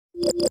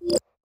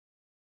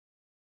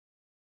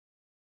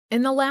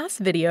In the last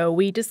video,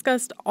 we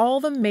discussed all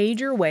the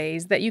major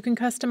ways that you can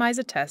customize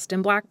a test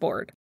in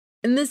Blackboard.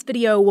 In this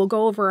video, we'll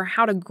go over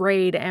how to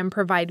grade and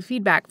provide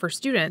feedback for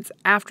students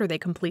after they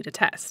complete a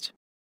test.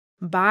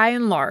 By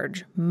and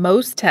large,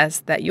 most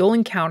tests that you'll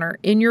encounter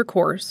in your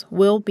course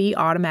will be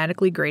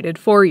automatically graded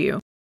for you.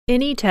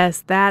 Any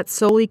test that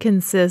solely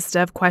consists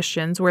of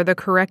questions where the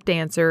correct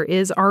answer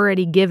is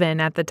already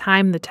given at the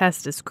time the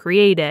test is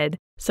created,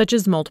 such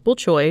as multiple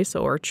choice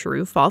or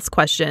true-false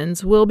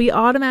questions, will be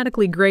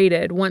automatically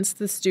graded once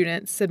the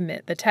students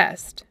submit the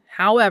test.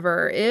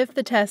 However, if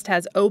the test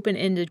has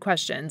open-ended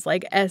questions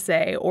like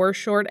essay or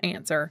short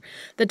answer,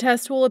 the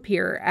test will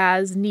appear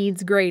as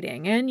needs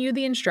grading, and you,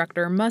 the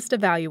instructor, must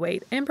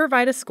evaluate and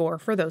provide a score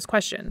for those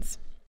questions.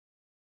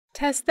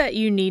 Tests that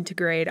you need to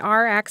grade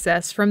are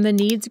accessed from the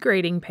Needs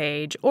Grading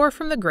page or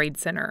from the Grade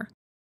Center.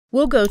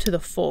 We'll go to the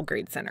Full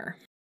Grade Center.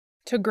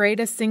 To grade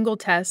a single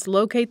test,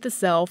 locate the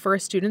cell for a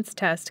student's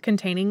test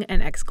containing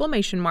an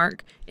exclamation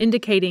mark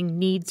indicating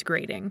Needs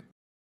Grading.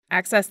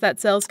 Access that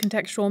cell's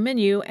contextual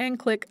menu and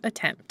click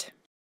Attempt.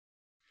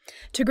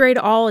 To grade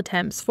all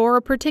attempts for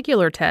a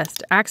particular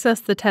test, access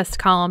the test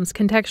column's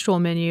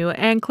contextual menu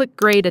and click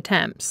Grade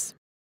Attempts.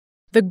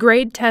 The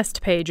Grade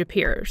Test page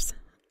appears.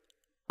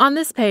 On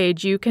this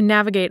page, you can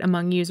navigate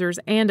among users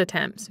and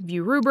attempts,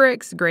 view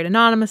rubrics, grade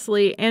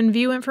anonymously, and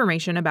view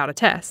information about a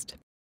test.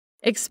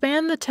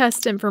 Expand the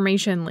test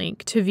information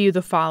link to view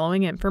the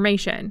following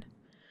information: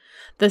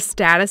 the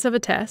status of a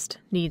test,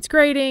 needs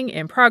grading,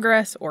 in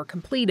progress, or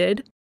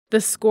completed, the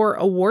score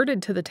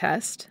awarded to the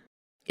test.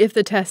 If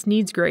the test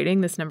needs grading,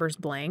 this number is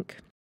blank.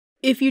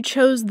 If you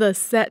chose the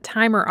Set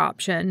Timer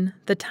option,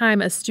 the time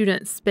a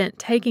student spent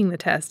taking the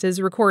test is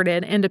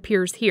recorded and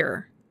appears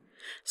here.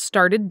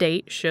 Started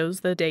date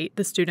shows the date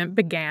the student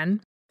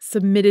began.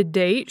 Submitted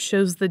date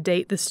shows the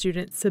date the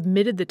student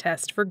submitted the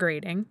test for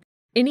grading.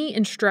 Any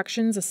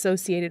instructions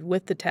associated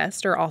with the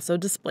test are also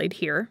displayed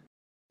here.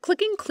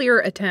 Clicking Clear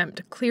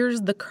Attempt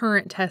clears the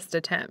current test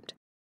attempt.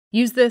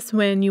 Use this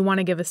when you want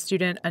to give a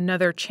student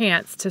another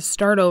chance to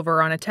start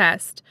over on a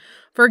test.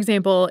 For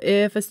example,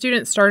 if a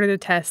student started a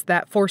test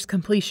that forced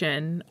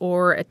completion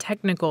or a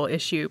technical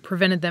issue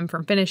prevented them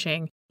from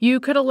finishing, you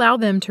could allow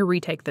them to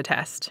retake the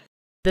test.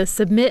 The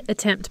Submit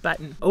Attempt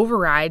button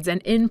overrides an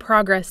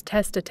in-progress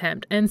test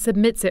attempt and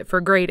submits it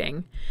for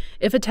grading.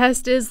 If a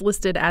test is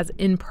listed as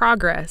in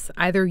progress,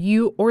 either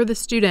you or the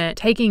student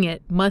taking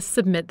it must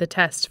submit the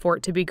test for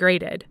it to be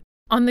graded.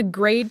 On the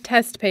Grade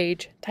Test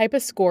page, type a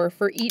score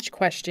for each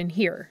question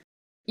here.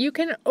 You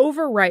can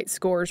overwrite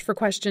scores for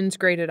questions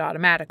graded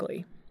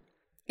automatically.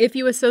 If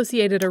you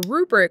associated a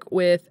rubric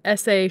with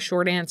essay,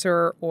 short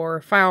answer,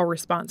 or file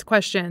response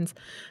questions,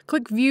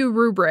 click View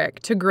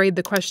Rubric to grade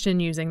the question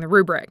using the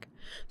rubric.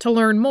 To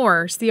learn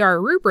more, see our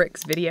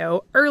rubrics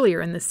video earlier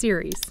in the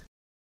series.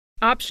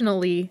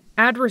 Optionally,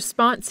 add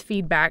response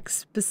feedback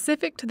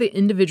specific to the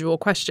individual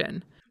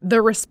question.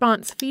 The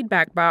response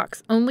feedback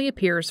box only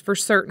appears for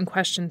certain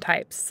question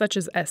types, such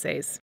as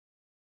essays.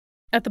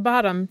 At the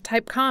bottom,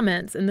 type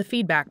comments in the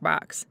feedback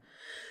box.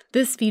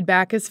 This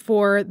feedback is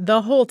for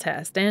the whole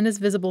test and is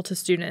visible to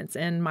students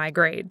in My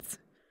Grades.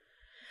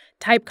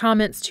 Type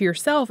comments to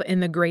yourself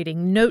in the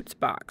Grading Notes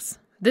box.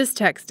 This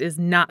text is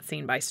not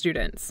seen by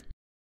students.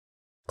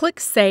 Click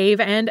Save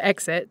and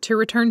Exit to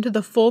return to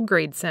the Full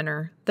Grade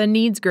Center, the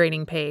Needs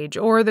Grading page,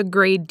 or the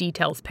Grade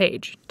Details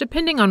page,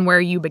 depending on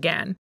where you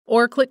began.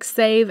 Or click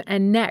Save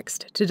and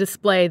Next to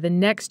display the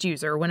next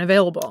user when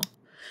available.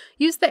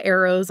 Use the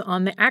arrows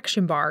on the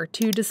action bar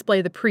to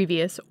display the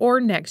previous or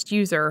next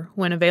user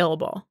when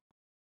available.